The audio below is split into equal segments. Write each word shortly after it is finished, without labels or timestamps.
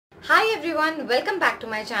Hi everyone, welcome back to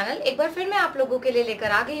my channel. एक बार फिर मैं आप लोगों के लिए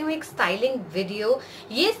लेकर आ गई हूँ एक स्टाइलिंग वीडियो।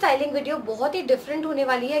 ये स्टाइलिंग वीडियो बहुत ही डिफरेंट होने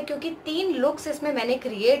वाली है क्योंकि 3 लुक्स इसमें मैंने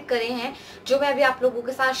क्रिएट करे हैं जो मैं अभी आप लोगों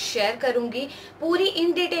के साथ शेयर करूंगी। पूरी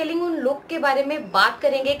इन डिटेलिंग उन लुक के बारे में बात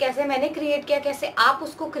करेंगे, कैसे मैंने क्रिएट किया, कैसे आप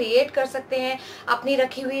उसको क्रिएट कर सकते हैं अपनी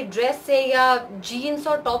रखी हुई ड्रेस से या जीन्स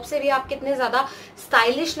और टॉप से भी आप कितने ज्यादा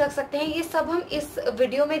स्टाइलिश लग सकते हैं। ये सब हम इस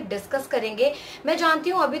वीडियो में डिस्कस करेंगे। मैं जानती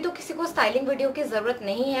हूँ अभी तो किसी को स्टाइलिंग वीडियो की जरूरत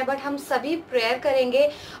नहीं है, बट हम सभी प्रेयर करेंगे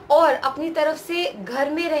और अपनी तरफ से घर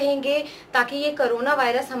में रहेंगे ताकि ये कोरोना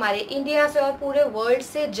वायरस हमारे इंडिया से और पूरे वर्ल्ड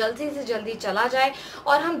से जल्दी चला जाए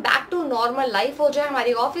और हम बैक टू नॉर्मल लाइफ हो जाए।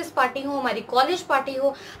 हमारी ऑफिस पार्टी हो, हमारी कॉलेज पार्टी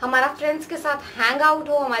हो, हमारा फ्रेंड्स के साथ हैंग आउट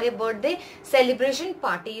हो, हमारे बर्थडे सेलिब्रेशन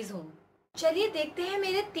पार्टीज हो। चलिए देखते हैं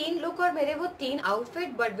मेरे 3 लुक और मेरे वो 3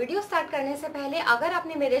 आउटफिट। बट वीडियो स्टार्ट करने से पहले अगर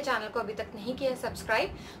आपने मेरे चैनल को अभी तक नहीं किया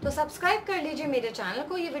सब्सक्राइब तो सब्सक्राइब कर लीजिए मेरे चैनल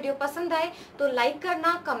को। ये वीडियो पसंद आए तो लाइक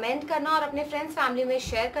करना, कमेंट करना और अपने फ्रेंड्स फैमिली में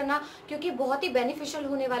शेयर करना क्योंकि बहुत ही बेनिफिशियल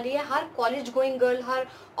होने वाली है हर कॉलेज गोइंग गर्ल, हर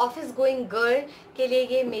ऑफिस गोइंग गर्ल के लिए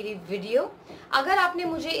ये मेरी वीडियो। अगर आपने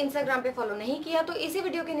मुझे इंस्टाग्राम पे फॉलो नहीं किया तो इसी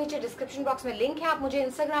वीडियो के नीचे डिस्क्रिप्शन बॉक्स में लिंक है, आप मुझे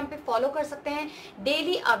इंस्टाग्राम पे फॉलो कर सकते हैं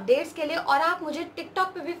डेली अपडेट्स के लिए और आप मुझे टिकटॉक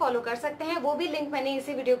पे भी फॉलो कर सकते हैं, वो भी लिंक मैंने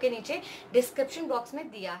इसी वीडियो के नीचे डिस्क्रिप्शन बॉक्स में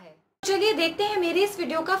दिया है। चलिए देखते हैं मेरी इस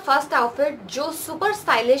वीडियो का फर्स्ट आउटफिट जो super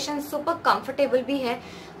stylish and super comfortable भी है।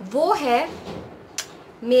 वो है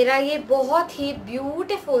मेरा ये बहुत ही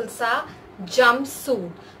ब्यूटीफुल सा जंप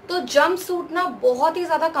सूट। तो जंप सूट ना बहुत ही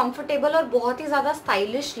ज्यादा कंफर्टेबल और बहुत ही ज्यादा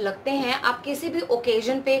स्टाइलिश लगते हैं। आप किसी भी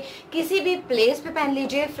ओकेजन पे, किसी भी प्लेस पे पहन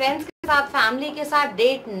लीजिए, फ्रेंड्स के साथ, फैमिली के साथ,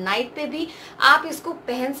 डेट नाइट पे भी आप इसको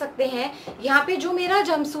पहन सकते हैं। यहाँ पे जो मेरा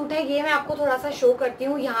जंप सूट है ये मैं आपको थोड़ा सा शो करती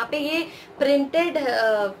हूँ। यहाँ पे ये प्रिंटेड,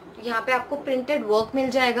 यहाँ पे आपको प्रिंटेड वर्क मिल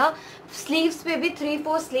जाएगा। स्लीव्स पे भी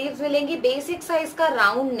 3-4 स्लीव्स मिलेंगी। बेसिक साइज का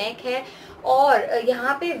राउंड नेक है और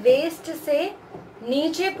यहाँ पे वेस्ट से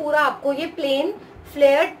नीचे पूरा आपको ये प्लेन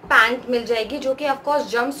फ्लेयर्ड पैंट मिल जाएगी जो कि ऑफ कोर्स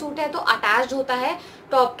जंप सूट है तो अटैच्ड होता है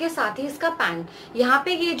टॉप के साथ ही इसका पैंट। यहाँ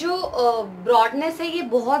पे ये जो ब्रॉडनेस है ये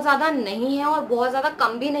बहुत ज्यादा नहीं है और बहुत ज्यादा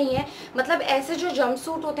कम भी नहीं है। मतलब ऐसे जो जंप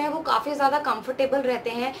सूट होते हैं वो काफी ज्यादा कंफर्टेबल रहते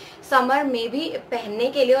हैं समर में भी पहनने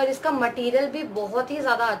के लिए और इसका मटेरियल भी बहुत ही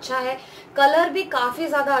ज्यादा अच्छा है। कलर भी काफी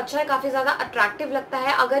ज्यादा अच्छा है, काफी ज्यादा अट्रैक्टिव लगता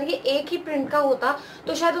है। अगर ये एक ही प्रिंट का होता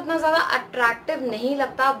तो शायद उतना ज्यादा अट्रैक्टिव नहीं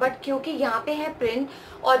लगता, बट क्योंकि यहाँ पे है प्रिंट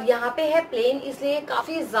और यहाँ पे है प्लेन इसलिए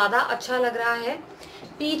काफी ज्यादा अच्छा लग रहा है।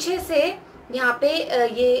 पीछे से यहाँ पे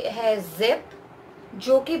ये है जिप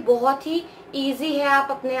जो कि बहुत ही इजी है, आप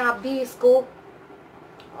अपने आप भी इसको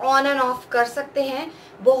ऑन एंड ऑफ कर सकते हैं।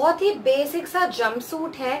 बहुत ही बेसिक सा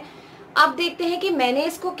जंपसूट है। अब देखते हैं कि मैंने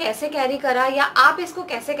इसको कैसे कैरी करा या आप इसको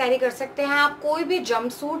कैसे कैरी कर सकते हैं। आप कोई भी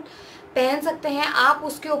जंपसूट पहन सकते हैं, आप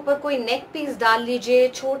उसके ऊपर कोई नेक पीस डाल लीजिए,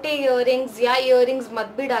 छोटे इयररिंग्स या इयररिंग्स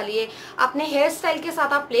मत भी डालिए। अपने हेयर स्टाइल के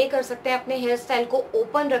साथ आप प्ले कर सकते हैं। अपने हेयर स्टाइल को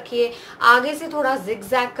ओपन रखिए, आगे से थोड़ा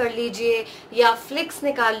जिगजैग कर लीजिए या फ्लिक्स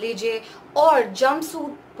निकाल लीजिए और जंप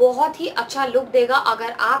सूट बहुत ही अच्छा लुक देगा।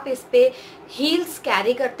 अगर आप इस पे हील्स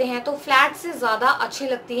कैरी करते हैं तो फ्लैट से ज्यादा अच्छी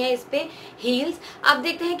लगती हैं इस पे हील्स। अब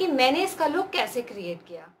देखते हैं कि मैंने इसका लुक कैसे क्रिएट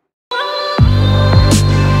किया।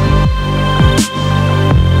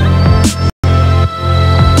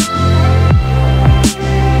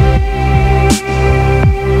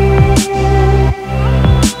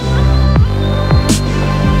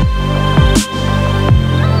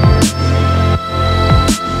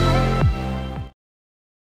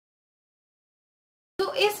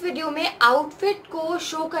 इस वीडियो में आउटफिट को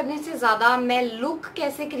शो करने से ज्यादा मैं लुक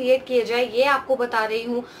कैसे क्रिएट किए जाए ये आपको बता रही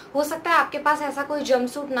हूँ। हो सकता है आपके पास ऐसा कोई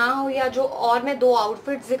जंपसूट ना हो या जो और मैं 2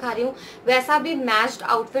 आउटफिट्स दिखा रही हूँ वैसा भी मैच्ड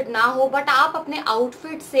आउटफिट ना हो, बट आप अपने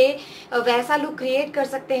आउटफिट से वैसा लुक क्रिएट कर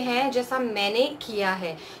सकते हैं जैसा मैंने किया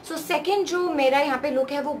है। सो सेकंड जो मेरा यहाँ पे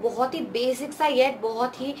लुक है वो बहुत ही बेसिक सा येट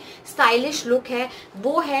बहुत ही स्टाइलिश लुक है।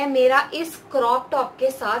 वो है मेरा इस क्रॉप टॉप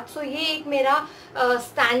के साथ। सो ये एक मेरा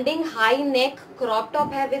standing high neck crop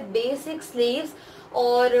top है विद बेसिक स्लीव्स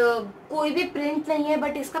और कोई भी प्रिंट नहीं है,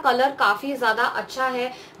 बट इसका कलर काफी ज्यादा अच्छा है।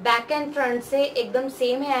 बैक एंड फ्रंट से एकदम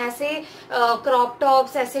सेम है। ऐसे क्रॉप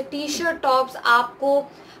टॉप्स, ऐसे टी शर्ट टॉप्स आपको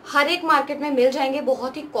हर एक मार्केट में मिल जाएंगे,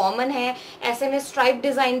 बहुत ही कॉमन है। ऐसे में स्ट्राइप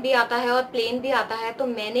डिजाइन भी आता है और प्लेन भी आता है। तो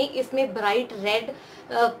मैंने इसमें ब्राइट रेड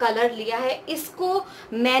कलर लिया है। इसको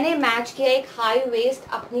मैंने मैच किया एक हाई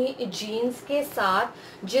वेस्ट अपनी जीन्स के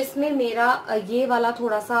साथ जिसमें मेरा ये वाला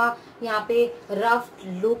थोड़ा सा यहाँ पे रफ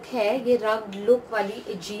लुक है, ये रफ लुक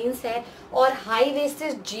वाली जीन्स है और हाई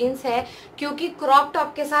वेस्टेड जीन्स है, क्योंकि क्रॉप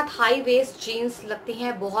टॉप के साथ हाई वेस्ट जीन्स लगती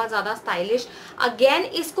हैं बहुत ज़्यादा स्टाइलिश। अगेन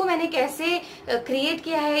इसको मैंने कैसे क्रिएट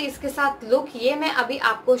किया है, इसके साथ लुक, ये मैं अभी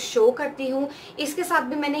आपको शो करती हूँ। इसके साथ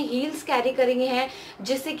भी मैंने हील्स कैरी करेंगे हैं,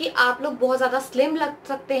 जिससे कि आप लोग बहुत ज़्यादा स्लिम लग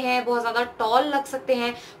सकते हैं, बहुत ज़्यादा टॉल लग सकते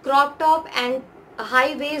हैं। Crop top and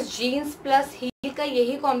high waist jeans plus heal का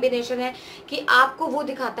यही कॉम्बिनेशन है कि आपको वो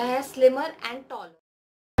दिखाता है स्लिमर एंड टॉल।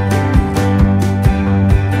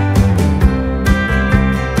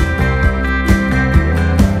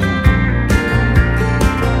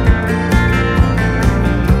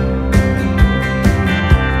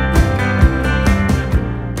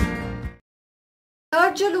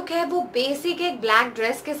 थर्ड जो लुक है वो बेसिक एक ब्लैक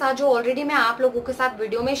ड्रेस के साथ, जो ऑलरेडी मैं आप लोगों के साथ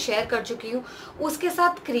वीडियो में शेयर कर चुकी हूँ, उसके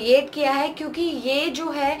साथ क्रिएट किया है। क्योंकि ये जो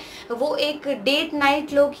है वो एक डेट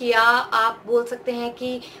नाइट लुक, या आप बोल सकते हैं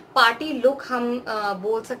कि पार्टी लुक हम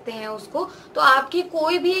बोल सकते हैं उसको। तो आपकी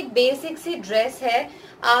कोई भी एक बेसिक सी ड्रेस है,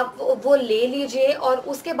 आप वो ले लीजिए और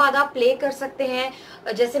उसके बाद आप प्ले कर सकते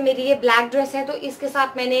हैं। जैसे मेरी ये ब्लैक ड्रेस है तो इसके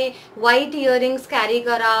साथ मैंने वाइट इयररिंग्स कैरी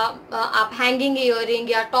करा, आप हैंगिंग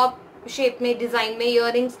इयररिंग या टॉप शेप में डिजाइन में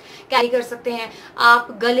इयररिंग्स कैरी कर सकते हैं। आप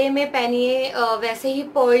गले में पहनिए वैसे ही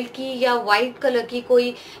पर्ल की या वाइट कलर की कोई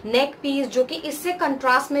नेक पीस, जो कि इससे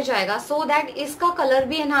कंट्रास्ट में जाएगा, सो दैट इसका कलर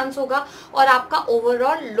भी एनहांस होगा और आपका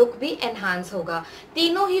ओवरऑल लुक भी एनहांस होगा।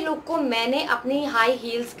 तीनों ही लुक को मैंने अपनी हाई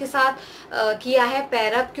हील्स के साथ किया है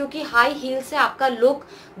पेयर अप, क्योंकि हाई हील से आपका लुक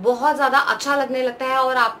बहुत ज्यादा अच्छा लगने लगता है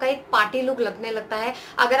और आपका एक पार्टी लुक लगने लगता है।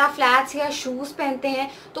 अगर आप फ्लैट्स या शूज पहनते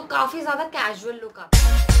हैं तो काफी ज्यादा कैजुअल लुक आता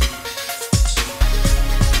है।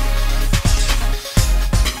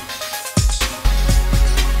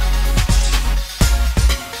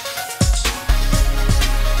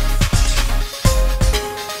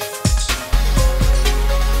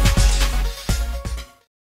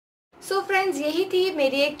 फ्रेंड्स, यही थी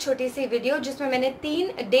मेरी एक छोटी सी वीडियो जिसमें मैंने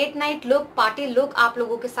 3 date night look, party look आप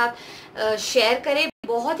लोगों के साथ शेयर करे।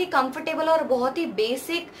 बहुत ही कंफर्टेबल और बहुत ही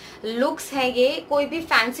बेसिक लुक्स हैं ये, कोई भी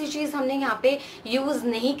फैंसी चीज हमने यहाँ पे यूज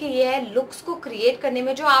नहीं की है। लुक्स को क्रिएट करने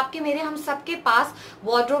में जो आपके मेरे हम सबके पास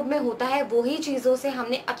वार्डरोब में होता है, वही चीजों से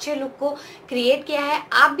हमने अच्छे लुक को क्रिएट किया है।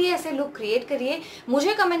 आप भी ऐसे लुक क्रिएट करिए,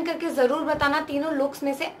 मुझे कमेंट करके जरूर बताना तीनों लुक्स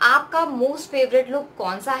में से आपका मोस्ट फेवरेट लुक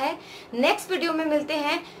कौन सा है। नेक्स्ट वीडियो में मिलते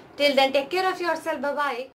हैं। Till then, take care of yourself. Bye bye.